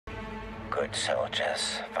Good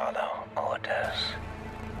soldiers follow orders.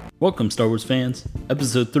 Welcome, Star Wars fans.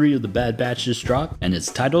 Episode 3 of The Bad Batch just dropped, and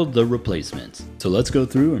it's titled The Replacements. So let's go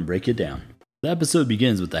through and break it down. The episode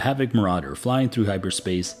begins with the Havoc Marauder flying through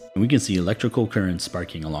hyperspace, and we can see electrical currents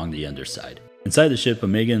sparking along the underside. Inside the ship,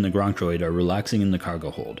 Omega and the Gronk droid are relaxing in the cargo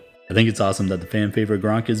hold. I think it's awesome that the fan favorite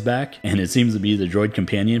Gronk is back, and it seems to be the droid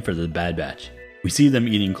companion for the Bad Batch. We see them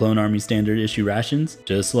eating Clone Army standard issue rations,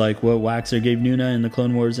 just like what Waxer gave Nuna in the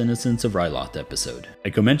Clone Wars Innocence of Ryloth episode.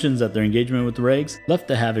 Echo mentions that their engagement with the Regs left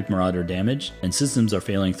the Havoc Marauder damaged, and systems are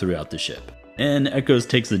failing throughout the ship. And Echoes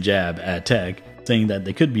takes the jab at Tech, saying that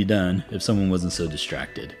they could be done if someone wasn't so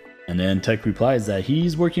distracted. And then Tech replies that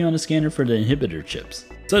he's working on a scanner for the inhibitor chips.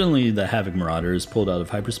 Suddenly, the Havoc Marauder is pulled out of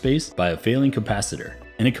hyperspace by a failing capacitor.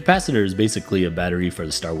 And a capacitor is basically a battery for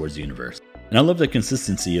the Star Wars universe. And I love the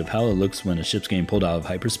consistency of how it looks when a ship's getting pulled out of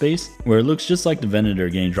hyperspace, where it looks just like the Venator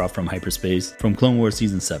getting dropped from hyperspace from Clone Wars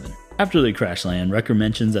Season 7. After they crash land, Wrecker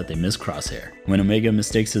mentions that they miss Crosshair, when Omega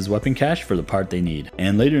mistakes his weapon cache for the part they need.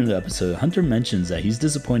 And later in the episode, Hunter mentions that he's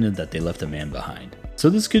disappointed that they left a man behind. So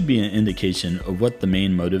this could be an indication of what the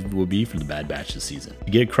main motive will be for the Bad Batch this season,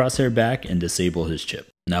 to get Crosshair back and disable his chip.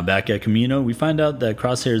 Now back at Kamino, we find out that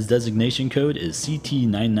Crosshair's designation code is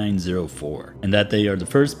CT9904, and that they are the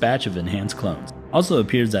first batch of enhanced clones. Also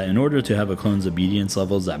appears that in order to have a clone's obedience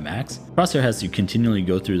levels at max, Crosshair has to continually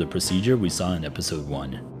go through the procedure we saw in episode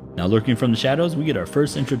 1. Now lurking from the shadows, we get our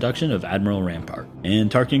first introduction of Admiral Rampart, and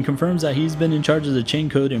Tarkin confirms that he's been in charge of the chain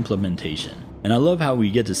code implementation. And I love how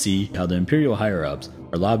we get to see how the Imperial higher-ups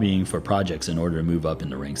are lobbying for projects in order to move up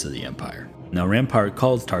in the ranks of the Empire. Now Rampart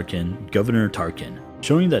calls Tarkin Governor Tarkin,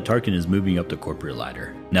 showing that Tarkin is moving up the corporate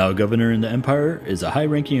ladder. Now a governor in the Empire is a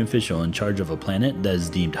high-ranking official in charge of a planet that is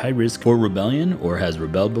deemed high risk for rebellion or has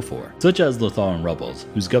rebelled before, such as Lotharan rebels,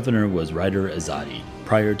 whose governor was Ryder Azadi,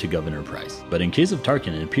 prior to Governor Price. But in case of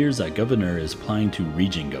Tarkin, it appears that governor is applying to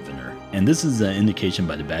region governor, and this is an indication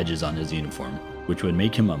by the badges on his uniform, which would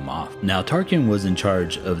make him a Moff. Now Tarkin was in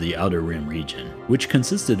charge of the Outer Rim region, which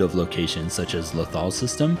consisted of locations such as Lothal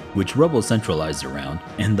system, which rebels centralized around,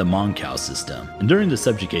 and the Mon Cal system. And during the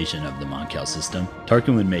subjugation of the Mon Cal system,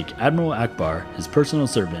 Tarkin would make Admiral Akbar his personal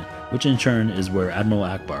servant, which in turn is where Admiral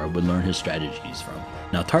Akbar would learn his strategies from.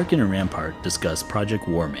 Now Tarkin and Rampart discuss Project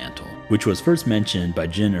War Mantle, which was first mentioned by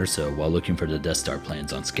Jyn Erso while looking for the Death Star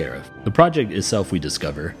plans on Scarif. The project itself, we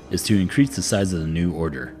discover, is to increase the size of the New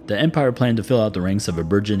Order. The Empire planned to fill out the ranks of a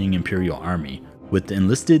burgeoning Imperial army with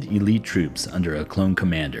enlisted elite troops under a clone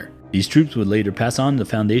commander. These troops would later pass on the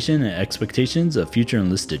foundation and expectations of future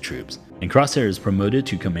enlisted troops, and Crosshair is promoted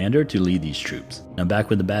to commander to lead these troops. Now back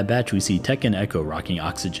with the Bad Batch, we see Tech and Echo rocking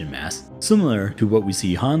oxygen masks, similar to what we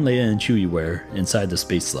see Han, Leia, and Chewie wear inside the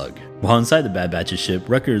Space Slug. While inside the Bad Batch's ship,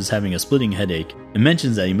 Wrecker is having a splitting headache and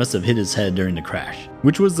mentions that he must have hit his head during the crash,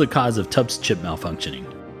 which was the cause of Tup's chip malfunctioning.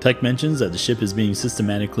 Tech mentions that the ship is being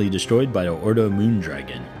systematically destroyed by the Ordo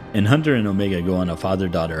Moondragon, and Hunter and Omega go on a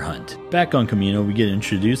father-daughter hunt. Back on Kamino, we get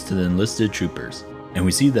introduced to the enlisted troopers, and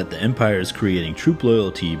we see that the Empire is creating troop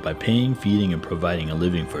loyalty by paying, feeding, and providing a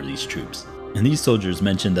living for these troops. And these soldiers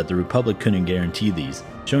mentioned that the Republic couldn't guarantee these,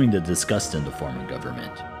 showing the disgust in the former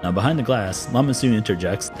government. Now behind the glass, Lama Su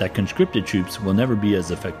interjects that conscripted troops will never be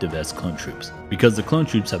as effective as clone troops, because the clone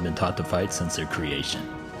troops have been taught to fight since their creation.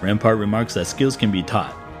 Rampart remarks that skills can be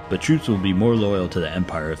taught, but troops will be more loyal to the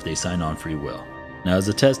Empire if they sign on free will. Now as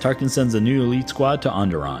a test, Tarkin sends a new elite squad to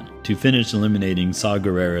Onderon to finish eliminating Saw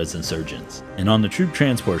Gerrera's insurgents. And on the troop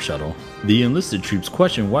transport shuttle, the enlisted troops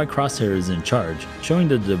question why Crosshair is in charge, showing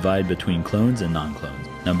the divide between clones and non-clones.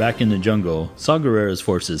 Now back in the jungle, Saw Gerrera's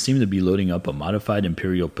forces seem to be loading up a modified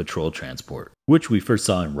Imperial patrol transport, which we first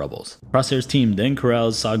saw in Rebels. Crosshair's team then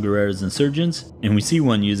corrals Saw Gerrera's insurgents, and we see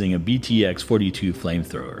one using a BTX-42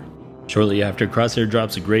 flamethrower. Shortly after, Crosshair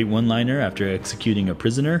drops a great one-liner after executing a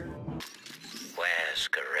prisoner. Where's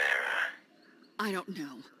Gerrera? I don't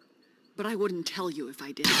know, but I wouldn't tell you if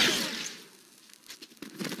I did. I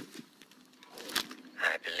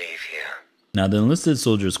believe you. Now the enlisted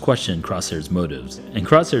soldiers question Crosshair's motives, and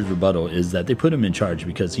Crosshair's rebuttal is that they put him in charge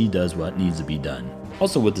because he does what needs to be done.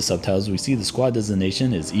 Also with the subtitles, we see the squad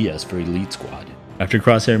designation is ES for Elite Squad. After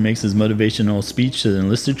Crosshair makes his motivational speech to the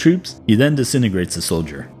enlisted troops, he then disintegrates the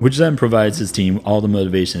soldier, which then provides his team all the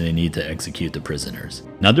motivation they need to execute the prisoners.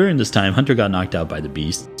 Now during this time, Hunter got knocked out by the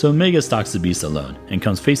Beast, so Omega stalks the Beast alone, and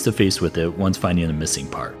comes face to face with it once finding a missing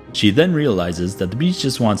part. She then realizes that the Beast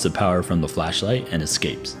just wants the power from the flashlight and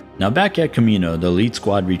escapes. Now back at Kamino, the elite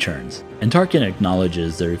squad returns, and Tarkin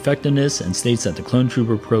acknowledges their effectiveness and states that the clone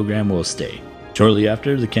trooper program will stay. Shortly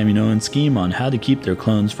after, the Kaminoan scheme on how to keep their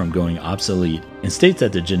clones from going obsolete and states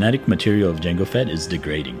that the genetic material of Jango Fett is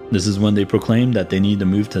degrading. This is when they proclaim that they need to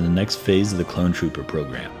move to the next phase of the clone trooper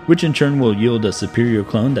program, which in turn will yield a superior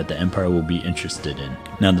clone that the Empire will be interested in.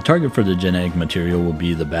 Now the target for the genetic material will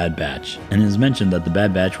be the Bad Batch, and it is mentioned that the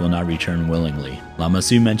Bad Batch will not return willingly. Lama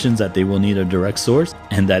Su mentions that they will need a direct source,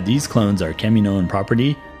 and that these clones are Kaminoan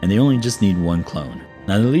property, and they only just need one clone.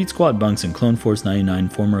 Now the Elite Squad bunks in Clone Force 99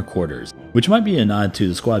 former quarters, which might be a nod to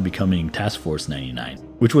the squad becoming Task Force 99,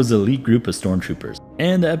 which was the elite group of stormtroopers.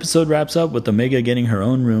 And the episode wraps up with Omega getting her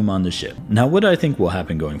own room on the ship. Now what do I think will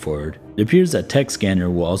happen going forward? It appears that Tech Scanner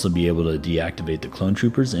will also be able to deactivate the clone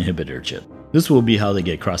troopers inhibitor chip. This will be how they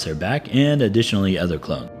get Crosshair back, and additionally other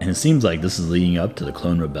clones. And it seems like this is leading up to the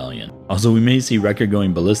Clone Rebellion. Also, we may see Wrecker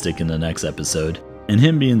going ballistic in the next episode, and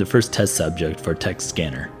him being the first test subject for Tech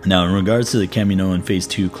Scanner. Now in regards to the Kaminoan Phase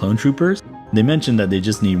 2 clone troopers, they mentioned that they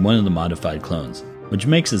just need one of the modified clones, which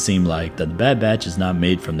makes it seem like that the Bad Batch is not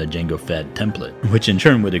made from the Jango Fett template, which in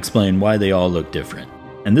turn would explain why they all look different.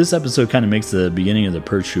 And this episode kind of makes the beginning of the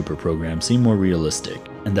Purge Trooper program seem more realistic,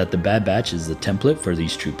 and that the Bad Batch is the template for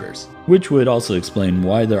these troopers, which would also explain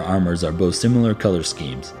why their armors are both similar color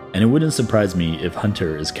schemes, and it wouldn't surprise me if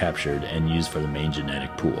Hunter is captured and used for the main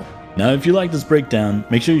genetic pool. Now if you like this breakdown,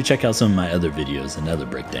 make sure you check out some of my other videos and other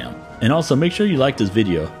breakdown. And also make sure you like this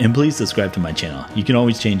video, and please subscribe to my channel. You can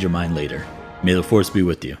always change your mind later. May the Force be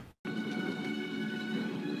with you.